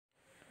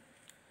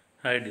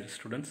Hi dear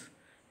students,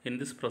 in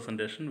this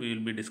presentation we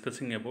will be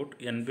discussing about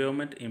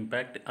Environment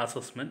Impact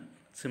Assessment,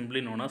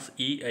 simply known as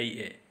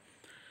EIA.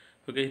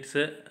 Okay, it's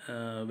a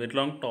very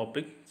long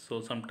topic, so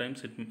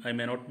sometimes I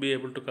may not be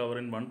able to cover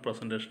in one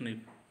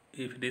presentation.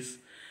 If it is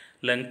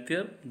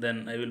lengthier,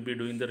 then I will be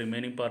doing the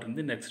remaining part in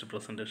the next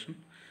presentation.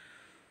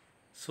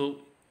 So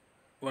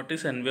what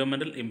is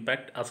environmental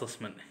impact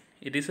assessment?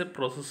 It is a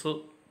process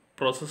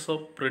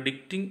of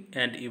predicting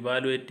and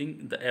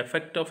evaluating the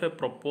effect of a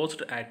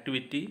proposed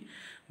activity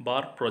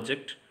bar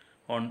project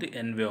on the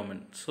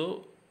environment.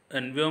 So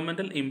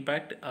environmental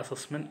impact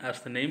assessment, as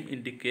the name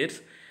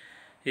indicates,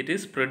 it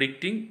is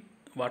predicting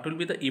what will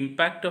be the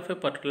impact of a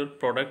particular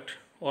product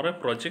or a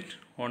project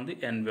on the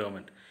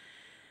environment.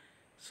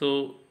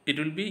 So it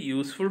will be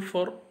useful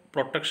for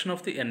protection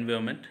of the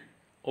environment,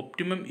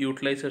 optimum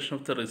utilization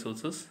of the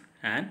resources,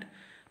 and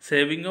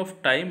saving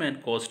of time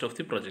and cost of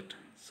the project.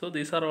 So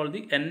these are all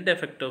the end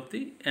effect of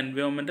the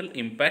environmental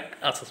impact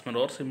assessment,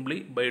 or simply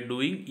by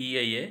doing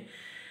EIA,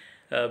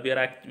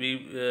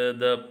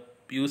 the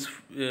use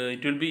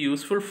it will be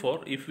useful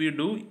for, if we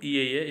do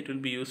EIA, it will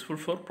be useful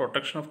for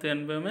protection of the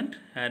environment,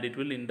 and it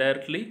will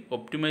indirectly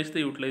optimize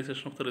the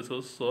utilization of the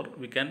resources, or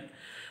we can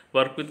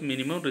work with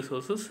minimum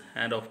resources,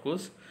 and of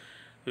course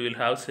we will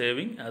have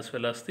saving as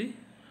well as the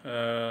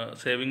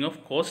saving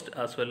of cost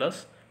as well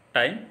as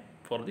time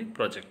for the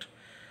project.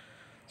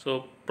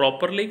 So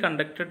properly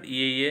conducted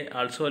EIA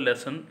also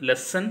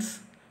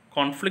lessens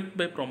conflict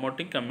by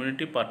promoting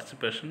community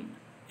participation,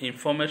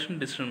 information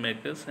decision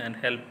makers, and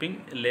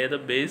helping lay the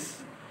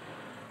base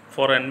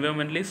for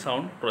environmentally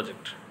sound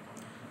project.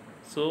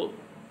 So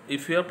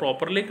if you are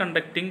properly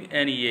conducting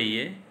an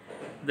EIA,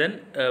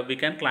 then we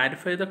can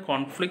clarify the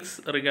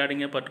conflicts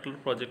regarding a particular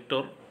project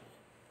or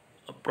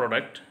a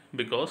product,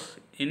 because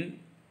in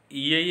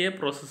EIA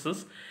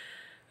processes,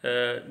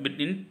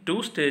 in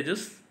two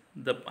stages,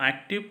 the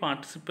active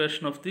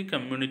participation of the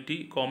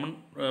community, common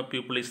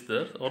people is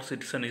there, or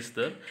citizen is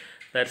there.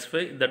 That's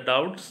why the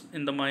doubts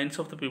in the minds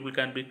of the people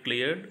can be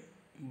cleared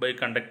by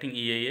conducting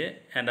EIA,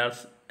 and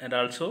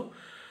also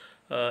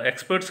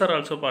experts are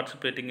also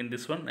participating in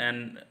this one,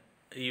 and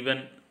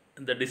even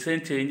the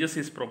design changes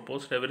is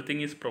proposed,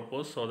 everything is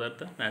proposed so that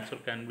the nature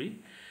can be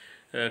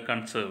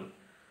conserved.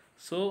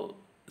 So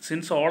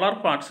since all are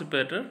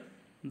participated,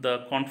 the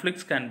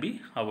conflicts can be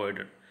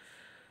avoided.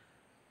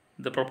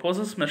 The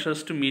proposes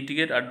measures to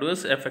mitigate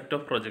adverse effect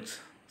of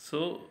projects.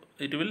 So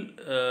it will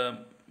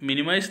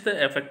minimize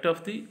the effect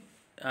of the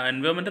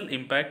environmental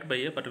impact by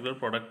a particular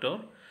product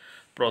or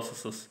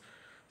processes.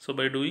 So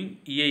by doing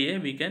EIA,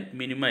 we can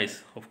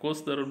minimize. Of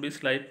course, there will be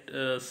slight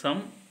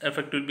some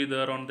effect will be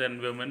there on the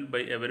environment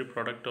by every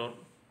product or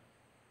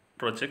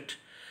project,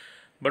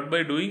 but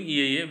by doing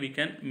EIA we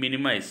can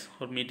minimize,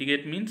 or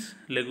mitigate means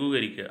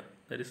lagukarika,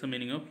 that is the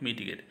meaning of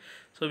mitigate.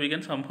 So we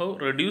can somehow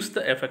reduce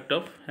the effect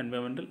of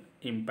environmental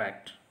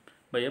impact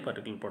by a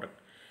particular product.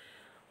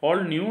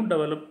 All new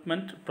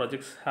development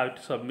projects have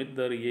to submit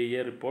their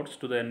EIA reports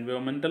to the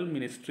environmental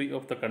ministry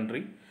of the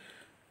country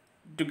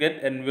to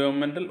get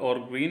environmental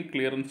or green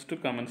clearance to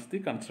commence the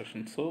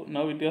construction. So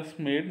now it is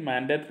made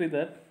mandatory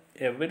that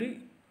every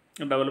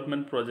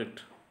development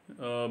project,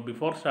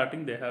 before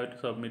starting, they have to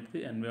submit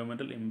the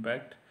environmental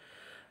impact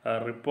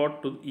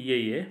report to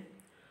EIA,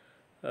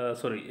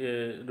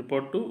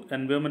 report to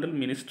environmental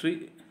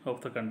ministry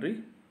of the country.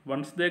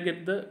 Once they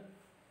get the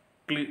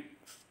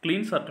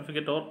clean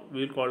certificate, or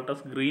we will call it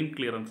as green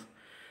clearance,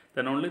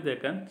 then only they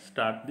can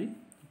start the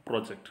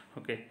project.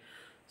 Okay,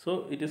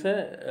 so it is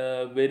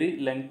a very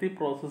lengthy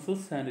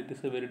processes, and it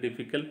is a very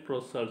difficult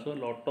process also. A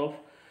lot of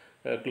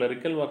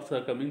clerical works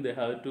are coming. They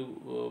have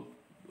to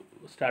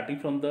starting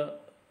from the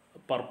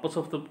purpose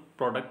of the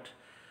product,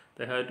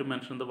 they have to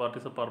mention the what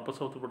is the purpose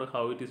of the product,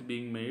 how it is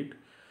being made.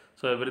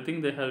 So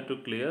everything they have to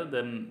clear.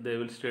 Then they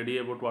will study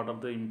about what are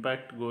the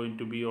impact going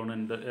to be on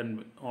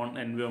on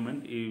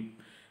environment,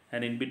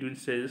 and in between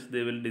stages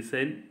they will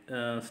design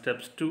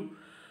steps to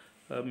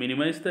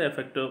minimize the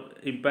effect of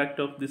impact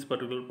of this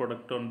particular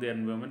product on the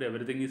environment.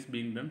 Everything is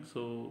being done.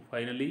 So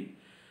finally,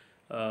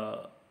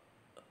 uh,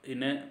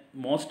 in a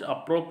most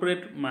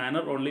appropriate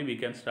manner only we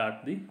can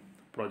start the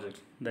project.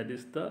 That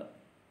is the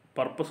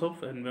purpose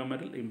of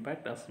environmental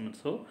impact assessment.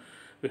 So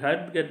we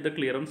had to get the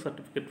clearance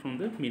certificate from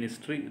the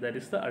ministry. That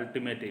is the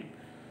ultimate aim.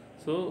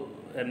 So,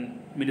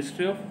 and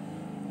Ministry of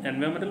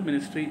Environmental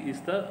Ministry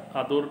is the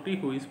authority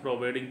who is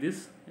providing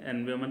this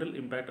environmental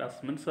impact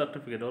assessment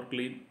certificate, or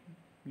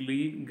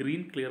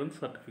green clearance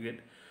certificate.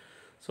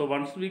 So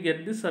once we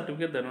get this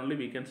certificate, then only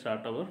we can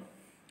start our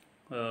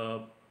uh,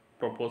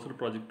 proposed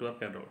project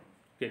work and all.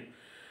 Okay,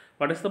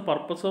 what is the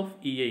purpose of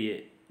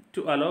EIA?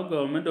 To allow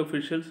government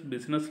officials,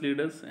 business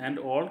leaders, and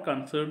all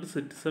concerned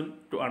citizens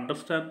to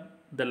understand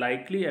the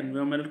likely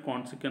environmental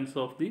consequence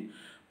of the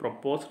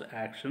proposed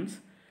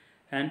actions,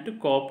 and to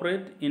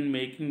cooperate in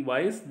making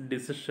wise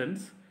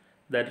decisions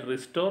that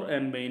restore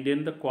and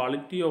maintain the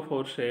quality of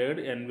our shared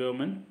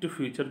environment to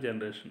future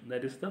generation.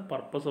 That is the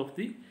purpose of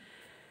the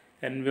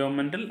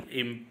environmental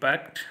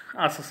impact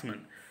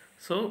assessment.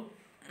 So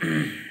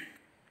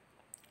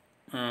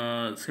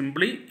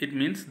simply it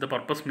means, the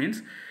purpose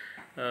means,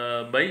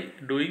 by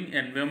doing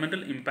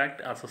environmental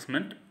impact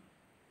assessment,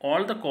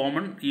 all the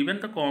common, even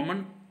the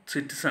common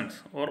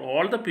citizens or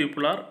all the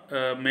people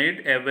are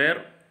made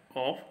aware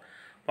of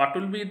what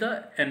will be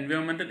the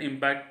environmental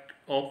impact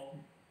of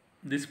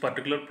this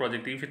particular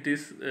project. If it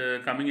is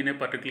coming in a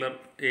particular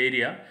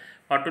area,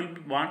 what will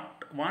be,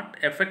 what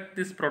effect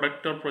this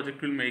product or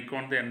project will make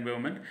on the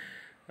environment.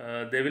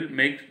 They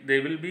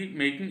will be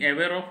making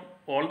aware of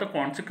all the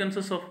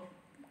consequences of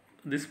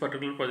this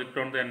particular project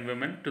on the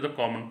environment to the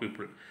common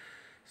people.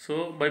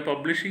 So by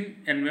publishing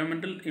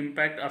environmental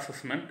impact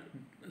assessment,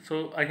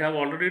 so I have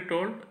already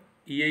told,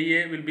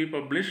 EIA will be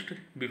published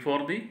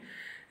before the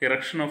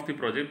erection of the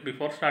project.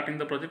 Before starting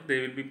the project,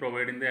 they will be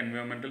providing the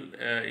environmental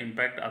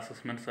impact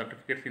assessment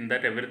certificate. In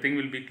that, everything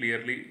will be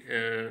clearly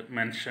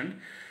mentioned.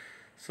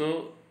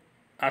 So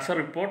as a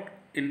report,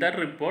 in that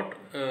report,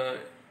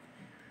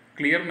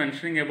 clear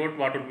mentioning about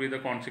what will be the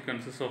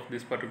consequences of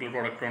this particular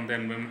product on the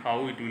environment,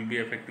 how it will be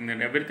affecting,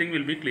 and everything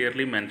will be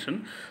clearly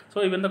mentioned.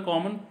 So even the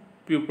common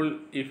people,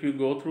 if you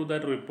go through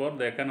that report,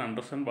 they can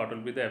understand what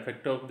will be the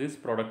effect of this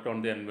product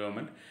on the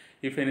environment.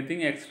 If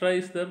anything extra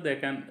is there, they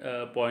can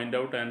point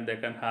out and they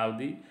can have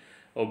the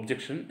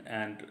objection,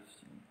 and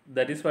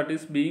that is what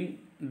is being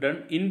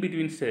done in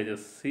between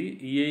stages. See,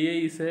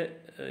 EIA is a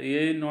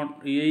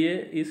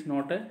EIA is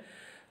not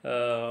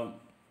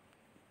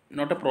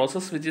a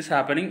process which is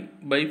happening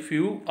by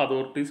few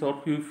authorities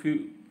or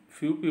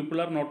few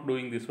people are not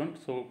doing this one.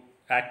 So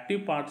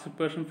active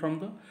participation from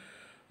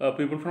the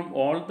people from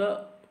all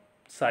the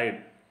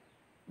side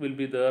will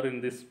be there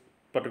in this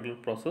particular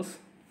process.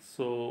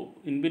 So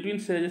in between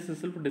stages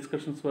itself,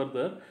 discussions were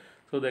there,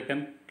 so they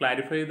can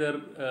clarify their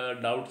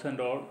doubts and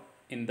all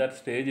in that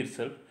stage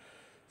itself.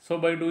 So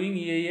by doing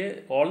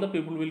EIA, all the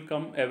people will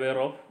come aware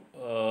of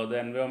the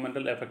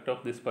environmental effect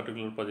of this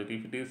particular project.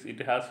 If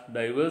it has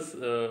diverse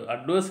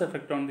adverse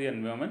effect on the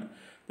environment,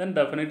 then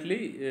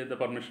definitely the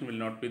permission will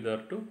not be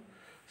there to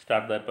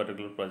start that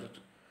particular project.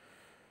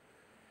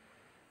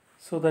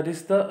 So that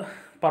is the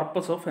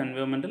purpose of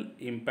environmental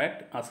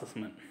impact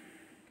assessment.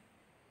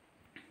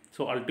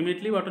 So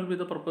ultimately, what will be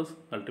the purpose?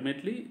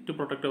 Ultimately, to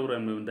protect our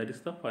environment. That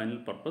is the final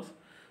purpose.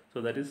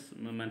 So that is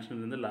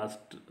mentioned in the last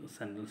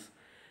sentence.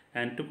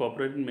 And to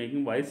cooperate in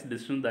making wise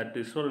decisions that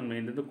restore and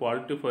maintain the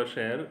quality of our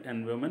shared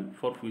environment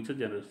for future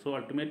generations. So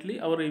ultimately,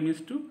 our aim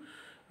is to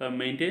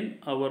maintain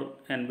our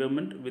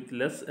environment with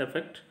less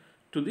effect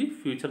to the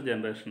future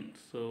generations.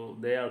 So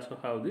they also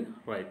have the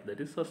right, that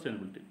is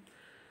sustainability.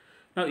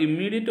 Now,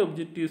 immediate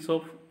objectives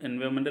of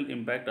environmental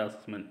impact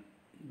assessment.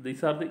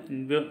 These are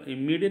the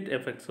immediate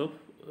effects of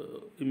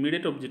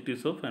immediate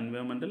objectives of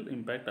environmental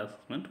impact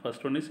assessment.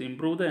 First one is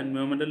improve the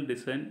environmental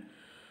design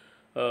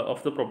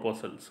of the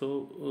proposal.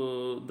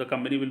 So the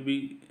company will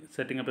be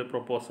setting up a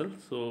proposal.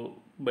 So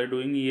by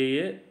doing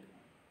EIA,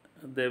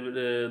 there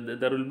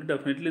will be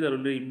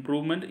definitely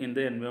improvement in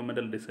the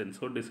environmental design.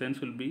 So designs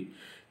will be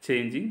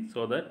changing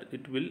so that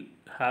it will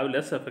have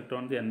less effect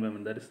on the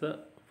environment. That is the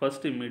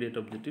first immediate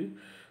objective.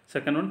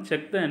 Second one,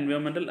 check the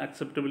environmental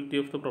acceptability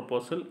of the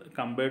proposal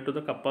compared to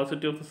the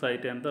capacity of the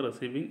site and the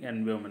receiving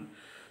environment.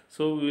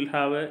 So we will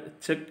have a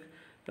check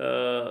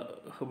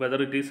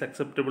whether it is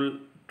acceptable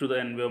to the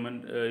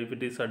environment. If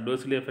it is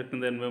adversely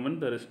affecting the environment,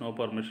 there is no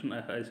permission,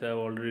 as I have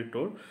already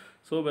told.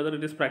 So whether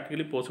it is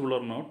practically possible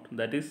or not,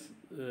 that is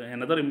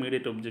another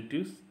immediate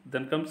objectives.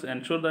 Then comes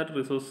ensure that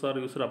resources are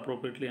used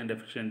appropriately and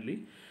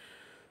efficiently.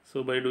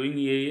 So by doing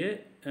EIA,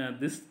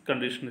 this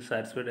condition is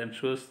satisfied.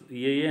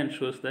 EIA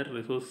ensures that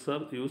resources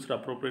are used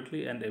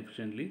appropriately and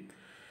efficiently.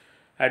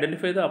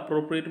 Identify the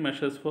appropriate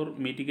measures for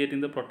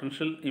mitigating the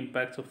potential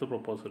impacts of the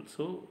proposal.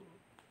 So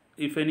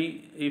if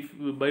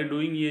by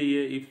doing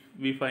EIA, if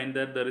we find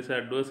that there is an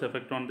adverse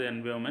effect on the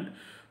environment,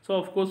 so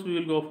of course we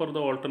will go for the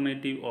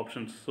alternative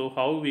options. So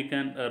how we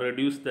can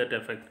reduce that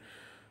effect?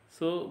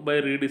 So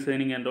by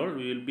redesigning and all,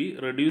 we will be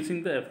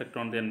reducing the effect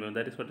on the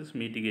environment. That is what is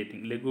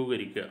mitigating.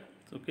 Legugarika.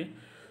 Okay.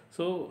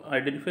 So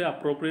identify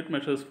appropriate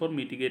measures for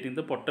mitigating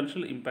the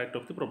potential impact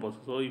of the proposal.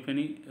 So if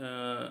any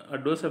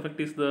adverse effect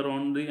is there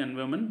on the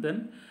environment,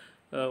 then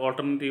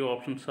alternative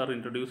options are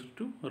introduced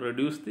to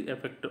reduce the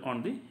effect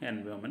on the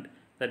environment.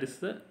 That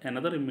is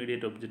another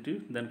immediate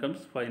objective. Then comes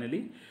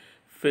finally,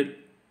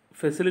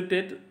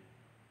 facilitate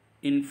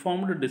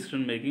informed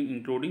decision making,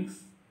 including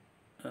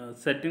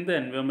setting the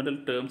environmental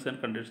terms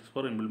and conditions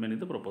for implementing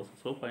the proposal.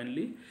 So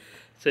finally,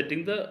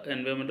 setting the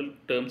environmental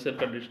terms and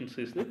conditions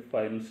is the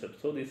final step.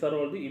 So these are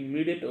all the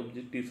immediate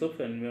objectives of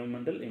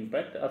environmental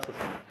impact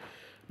assessment.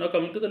 Now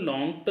coming to the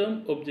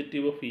long-term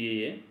objective of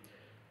EIA,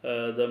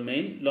 the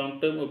main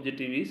long-term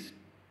objective is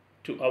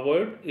to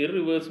avoid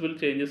irreversible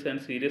changes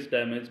and serious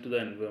damage to the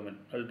environment.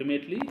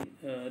 Ultimately,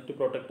 to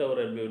protect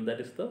our environment, that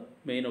is the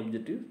main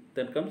objective.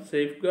 Then comes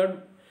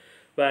safeguard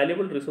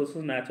valuable resources,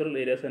 natural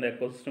areas and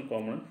ecosystem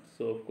components.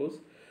 So of course,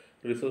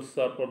 resources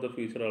are for the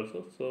future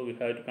also, so we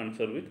have to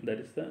conserve it. That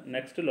is the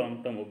next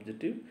long-term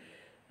objective.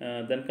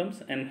 Then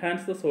comes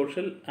enhance the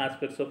social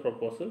aspects of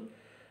proposal,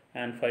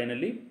 and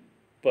finally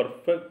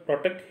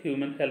protect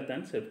human health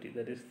and safety.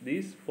 That is,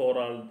 these four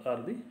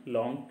are the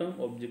long-term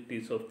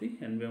objectives of the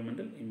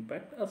environmental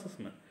impact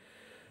assessment.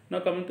 Now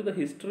coming to the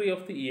history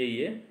of the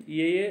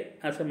EIA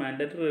as a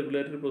mandatory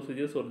regulatory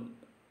procedures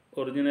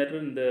originated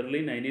in the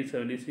early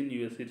 1970s in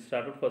US. It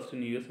started first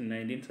in US in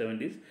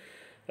 1970s.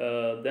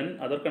 Then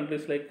other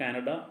countries like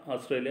Canada,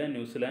 Australia,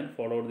 New Zealand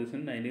followed this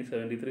in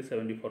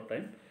 1973-74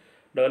 time.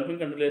 Developing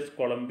countries like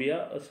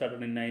Colombia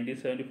started in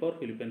 1974,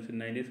 Philippines in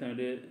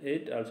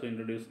 1978 also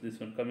introduced this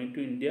one. Coming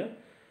to India,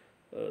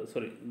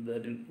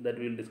 that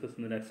we will discuss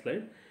in the next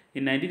slide.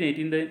 In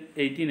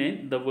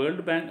 1989, the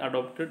World Bank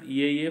adopted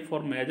EIA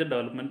for major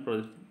development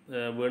projects.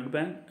 World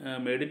Bank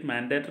made it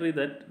mandatory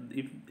that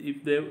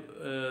if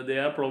they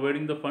are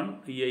providing the fund,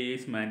 EIA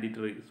is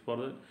mandatory for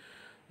the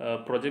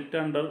project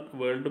under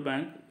World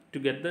Bank. To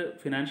get the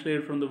financial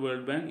aid from the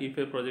World Bank, if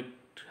a project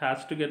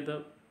has to get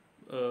the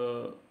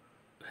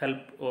help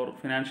or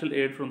financial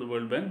aid from the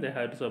World Bank, they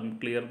have to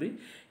clear the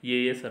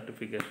EIA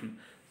certification.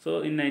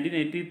 So in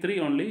 1983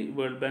 only,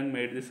 World Bank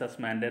made this as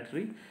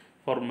mandatory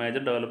for major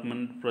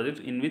development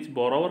projects in which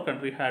borrower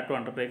country had to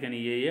undertake an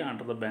EIA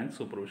under the bank's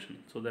supervision.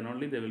 So then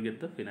only they will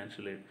get the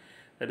financial aid.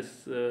 That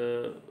is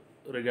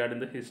regarding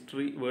the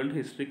history, world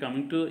history.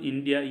 Coming to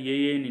India,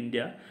 EIA in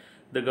India,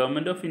 the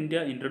government of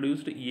India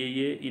introduced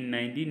EIA in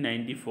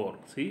 1994.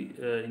 See,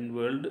 in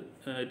world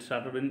it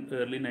started in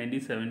early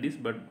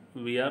 1970s, but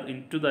we are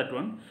into that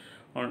one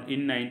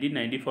in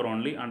 1994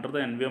 only under the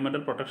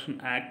Environmental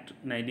Protection Act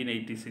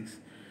 1986.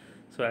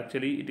 So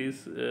actually it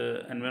is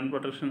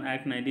Environmental Protection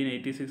Act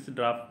 1986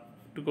 draft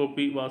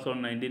copy was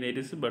on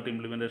 1986, but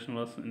implementation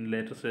was in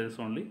later stages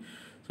only.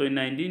 So in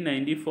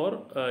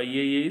 1994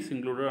 EIA is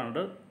included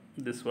under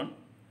this one.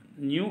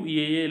 New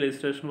EIA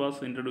legislation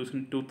was introduced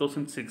in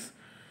 2006.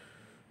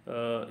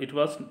 It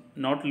was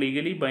not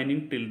legally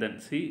binding till then.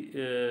 See,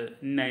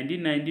 in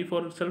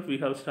 1994 itself we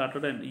have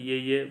started an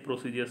EIA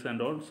procedures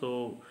and all.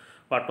 So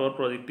whatever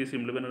project is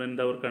implemented in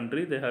our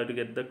country, they have to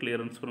get the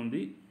clearance from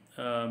the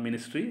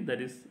ministry.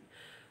 That is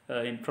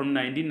from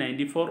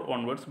 1994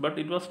 onwards, but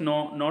it was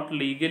not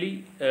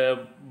legally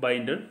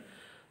binded.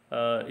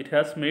 It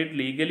has made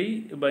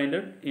legally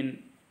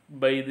binded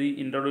by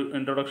the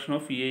introduction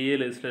of EIA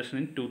legislation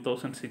in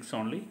 2006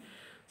 only.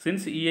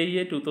 Since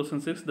EIA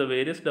 2006, the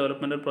various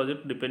developmental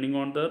projects depending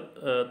on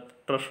the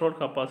threshold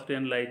capacity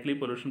and likely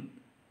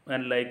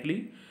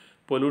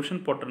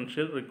pollution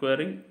potential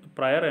requiring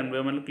prior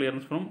environmental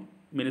clearance from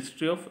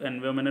Ministry of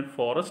Environment and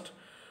Forest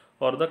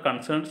or the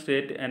concerned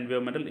state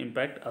environmental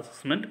impact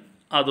assessment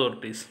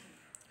authorities.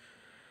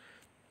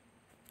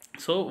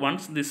 So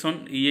once this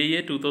one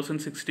EIA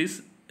 2006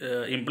 is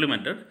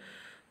implemented,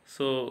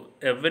 so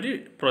every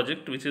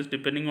project which is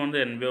depending on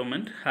the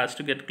environment has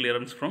to get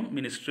clearance from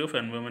Ministry of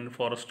Environment and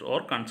Forest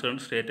or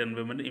concerned state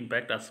environment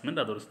impact assessment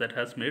authorities. That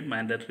has made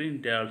mandatory in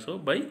India also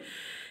by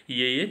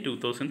EIA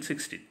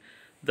 2016.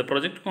 The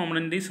project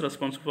component is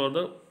responsible for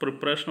the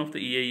preparation of the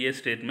EIA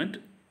statement.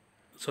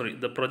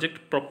 The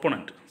project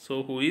proponent.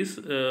 So who is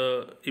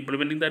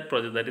implementing that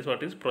project? That is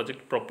what is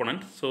project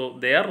proponent. So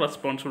they are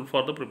responsible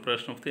for the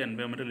preparation of the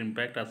environmental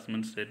impact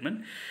assessment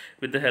statement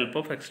with the help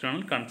of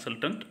external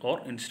consultant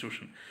or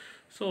institution.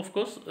 So of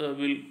course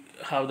we'll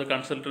have the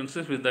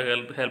consultancies. With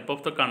the help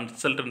of the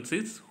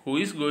consultancies, who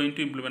is going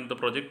to implement the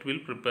project will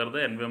prepare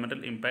the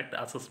environmental impact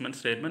assessment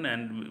statement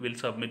and will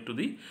submit to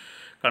the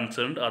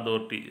concerned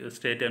authority,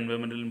 State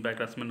Environmental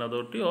Impact Assessment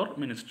Authority or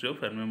Ministry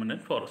of Environment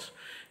and Forest.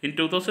 In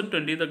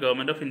 2020, the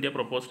Government of India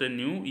proposed a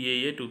new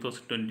EIA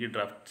 2020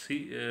 draft.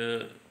 See,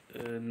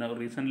 now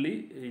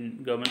recently,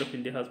 Government of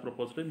India has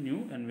proposed a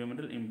new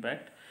Environmental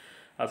Impact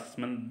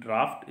Assessment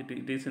draft.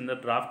 It is in the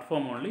draft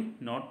form only,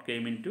 not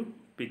came into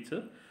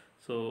picture.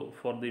 So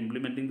for the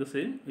implementing the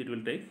same, it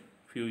will take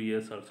few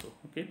years also.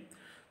 Okay,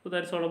 so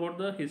that's all about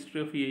the history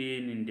of EIA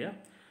in India.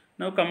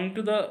 Now coming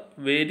to the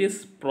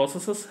various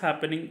processes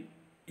happening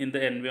in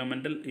the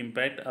environmental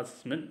impact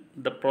assessment,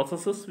 the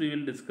processes we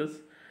will discuss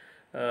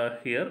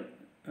here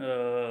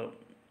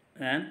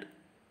and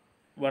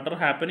what are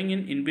happening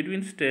in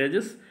between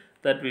stages,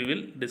 that we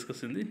will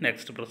discuss in the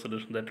next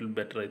presentation. That will be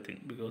better, I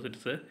think, because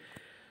it's a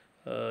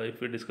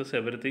if we discuss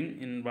everything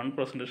in one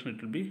presentation,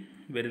 it will be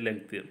very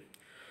lengthy.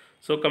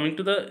 So coming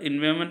to the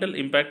environmental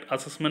impact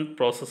assessment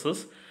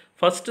processes,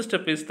 first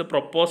step is the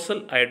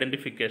proposal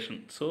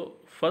identification. So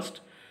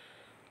first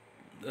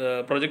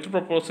project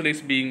proposal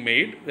is being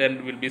made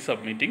and will be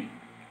submitting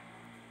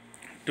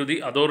to the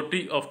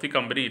authority of the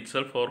company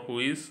itself, or who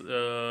is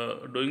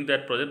doing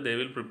that project. They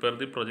will prepare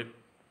the project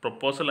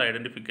proposal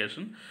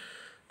identification.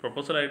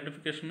 Proposal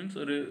identification means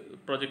ഒരു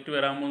project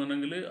വരാൻ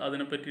പോകുന്നുണ്ടെങ്കിൽ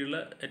അതിനെ പറ്റിയുള്ള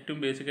ഏറ്റവും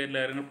basic ആയിട്ടുള്ള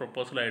കാര്യങ്ങൾ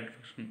proposal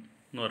identification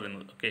എന്ന്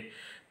പറയുന്നത്. Okay,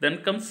 then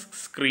comes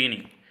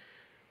screening.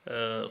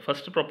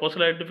 First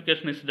proposal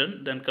identification is done,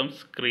 then comes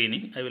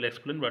screening. I will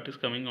explain what is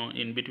coming on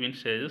in between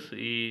stages.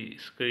 ഈ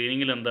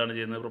സ്ക്രീനിങ്ങിൽ എന്താണ്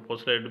ചെയ്യുന്നത്,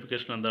 പ്രൊപ്പോസൽ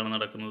ഐഡൻറ്റിഫിക്കേഷൻ എന്താണ്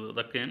നടക്കുന്നത്,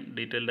 അതൊക്കെ ഞാൻ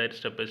ഡീറ്റെയിൽഡ് ആയിട്ട്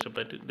സ്റ്റെപ്പ് ബൈ സ്റ്റെപ്പ്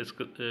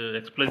ആയിട്ട്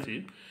എക്സ്പ്ലെയിൻ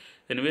ചെയ്യും.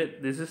 Anyway,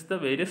 this is the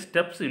various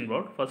steps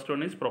involved. First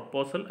one is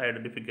proposal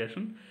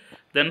identification,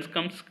 then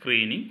comes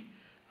screening.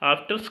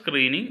 After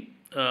screening,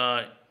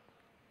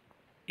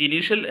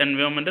 initial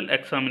environmental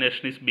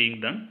examination is being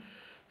done.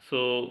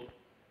 So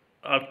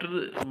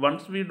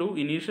once we do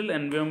initial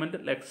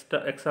environmental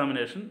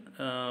examination,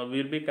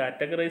 we'll be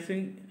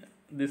categorizing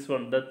this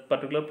one, that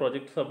particular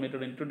project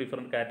submitted, into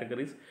different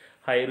categories: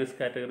 high risk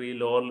category,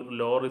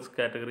 low risk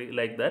category,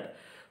 like that.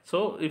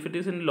 So if it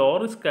is in low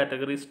risk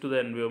categories to the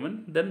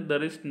environment, then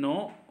there is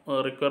no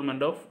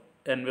requirement of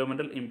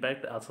environmental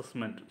impact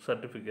assessment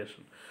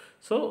certification.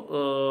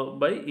 So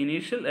by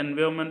initial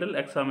environmental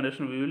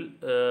examination, we will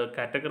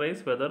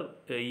categorize whether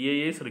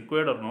EIA is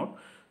required or not.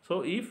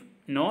 So if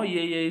no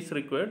EIA is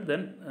required,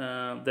 then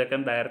they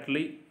can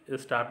directly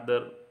start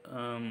their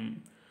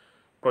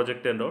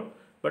project and all.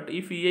 But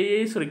if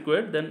EIA is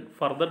required, then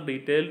further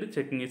detailed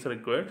checking is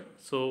required.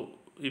 So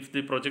if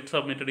the project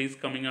submitted is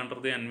coming under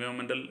the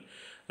environmental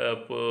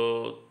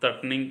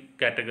threatening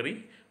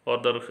category, or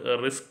the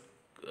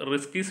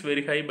risk is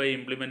very high by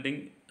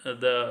implementing,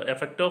 the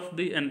effect on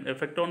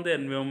the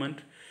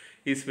environment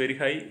is very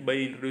high by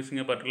introducing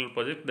a particular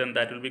project, then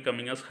that will be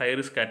coming as high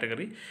risk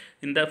category.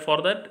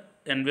 For that,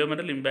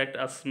 environmental impact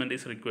assessment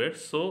is required.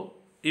 So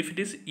if it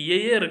is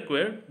EIA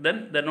required,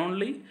 then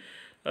only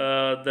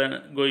then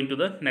going to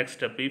the next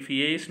step. If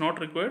EIA is not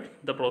required,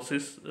 the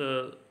process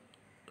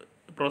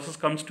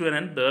comes to an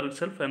end there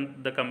itself,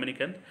 and the company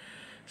can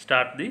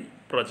start the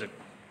project.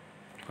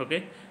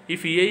 Okay,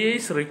 if EIA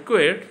is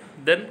required,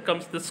 then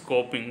comes the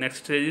scoping.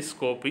 Next stage is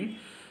scoping.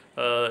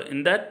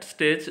 In that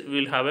stage,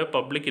 we will have a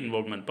public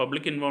involvement.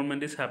 Public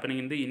involvement is happening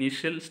in the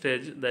initial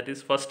stage, that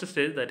is first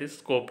stage, that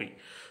is scoping.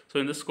 So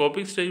in the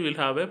scoping stage, we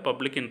will have a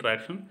public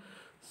interaction.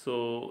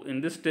 So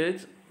in this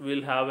stage, we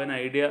will have an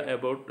idea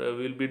about,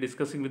 we will be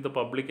discussing with the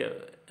public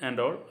and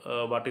all,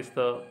 what is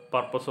the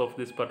purpose of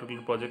this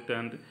particular project,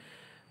 and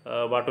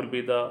what will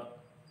be the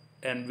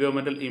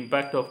environmental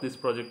impact of this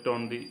project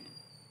on the,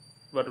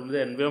 what will be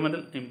the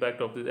environmental impact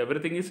of this.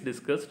 Everything is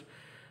discussed,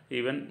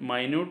 even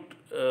minute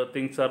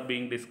things are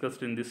being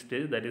discussed in this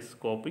stage, that is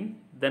scoping.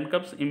 Then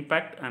comes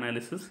impact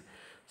analysis.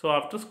 So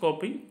after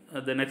scoping,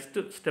 the next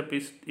step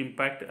is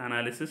impact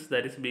analysis,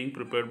 that is being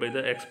prepared by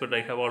the expert.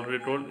 I have already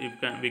told,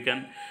 we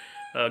can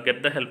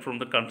get the help from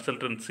the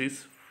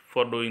consultancies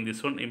for doing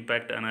this one,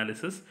 impact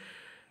analysis.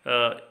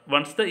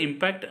 Once the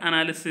impact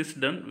analysis is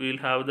done, we will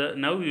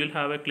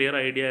have a clear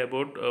idea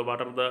about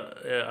what are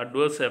the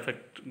adverse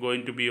effect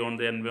going to be on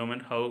the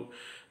environment.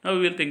 Now we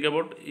will think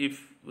about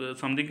if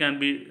something can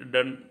be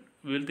done.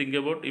 We will think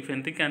about if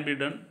anything can be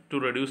done to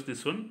reduce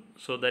this one.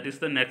 So that is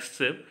the next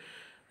step.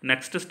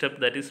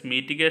 That is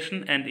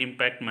mitigation and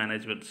impact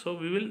management. So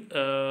we will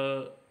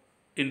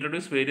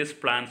introduce various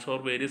plans,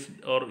 or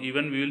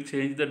even we will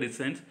change the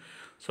designs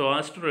so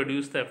as to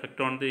reduce the effect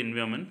on the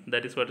environment.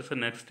 That is what is the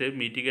next step: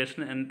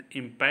 mitigation and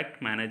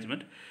impact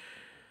management.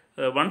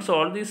 Once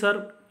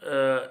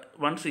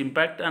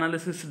impact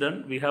analysis is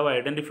done, we have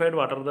identified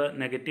what are the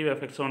negative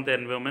effects on the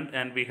environment,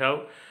 and we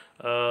have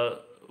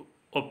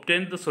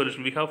obtained the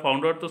solution. We have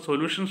found out the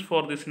solutions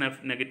for this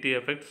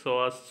negative effect,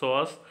 so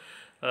as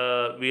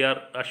we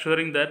are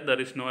assuring that there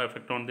is no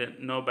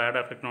bad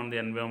effect on the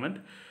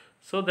environment.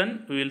 So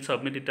then we will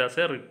submit it as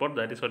a report.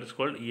 That is what is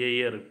called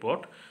EIA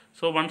report.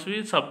 So once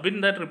we submit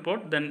that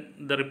report, then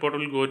the report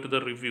will go to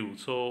the review.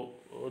 So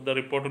the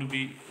report will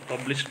be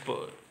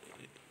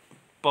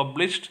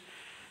published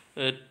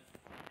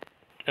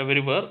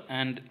everywhere,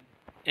 and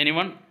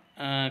anyone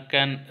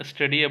can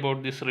study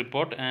about this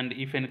report, and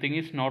if anything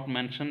is not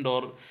mentioned,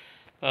 or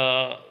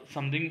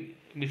something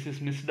is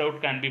missed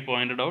out, can be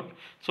pointed out.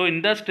 So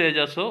in that stage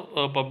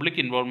also, public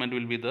involvement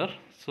will be there.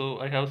 So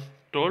I have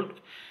told,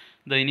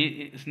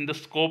 in the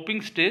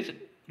scoping stage,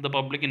 the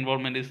public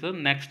involvement is the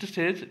next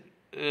stage.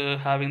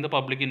 Having the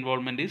public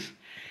involvement is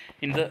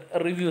in the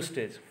review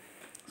stage.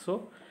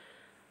 So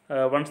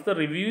once the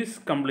review is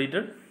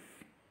completed,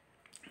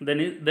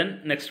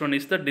 then next one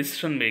is the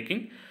decision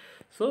making.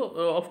 So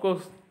of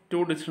course,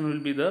 two decisions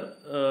will be there,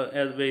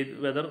 as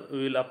whether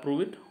we will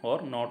approve it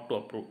or not to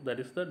approve. That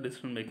is the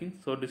decision making.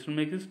 So decision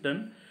making is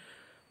done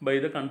by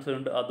the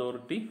concerned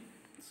authority.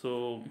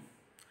 So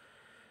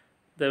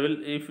they will,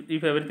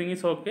 if everything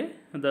is okay,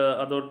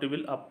 the authority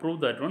will approve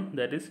that one.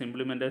 That is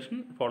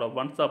implementation follow.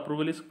 Once the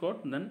approval is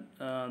got, then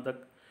the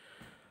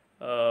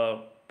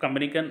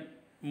company can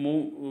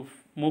move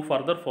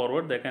further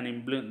forward. They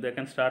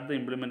can start the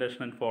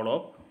implementation and follow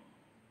up.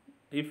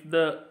 If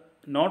the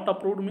not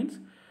approved means,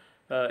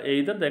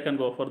 either they can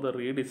go for the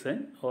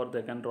redesign, or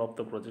they can drop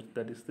the project.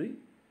 That is the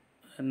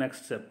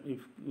next step.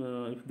 If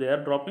they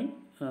are dropping,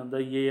 the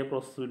EIA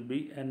process will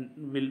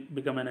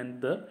become an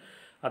end there.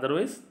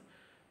 Otherwise,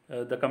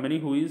 the company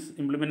who is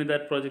implementing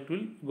that project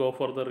will go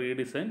for the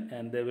redesign,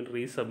 and they will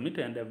resubmit,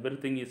 and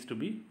everything is to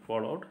be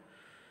followed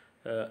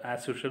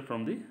as usual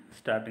from the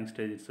starting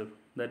stage itself.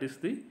 That is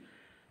the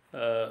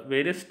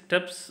various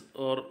steps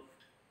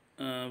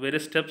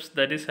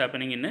that is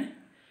happening in a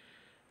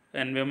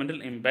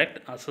environmental impact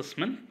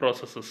assessment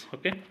processes.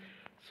 Okay,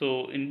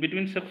 so in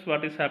between steps,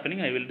 what is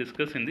happening, I will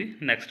discuss in the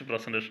next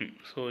presentation.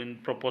 So in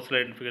proposal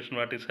identification,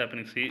 what is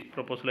happening? See,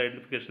 proposal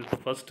identification is the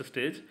first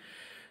stage.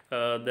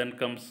 Then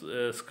comes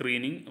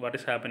screening. What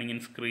is happening in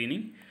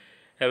screening?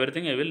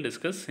 Everything I will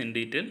discuss in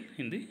detail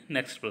in the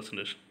next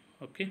presentation.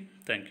 Okay,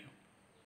 thank you.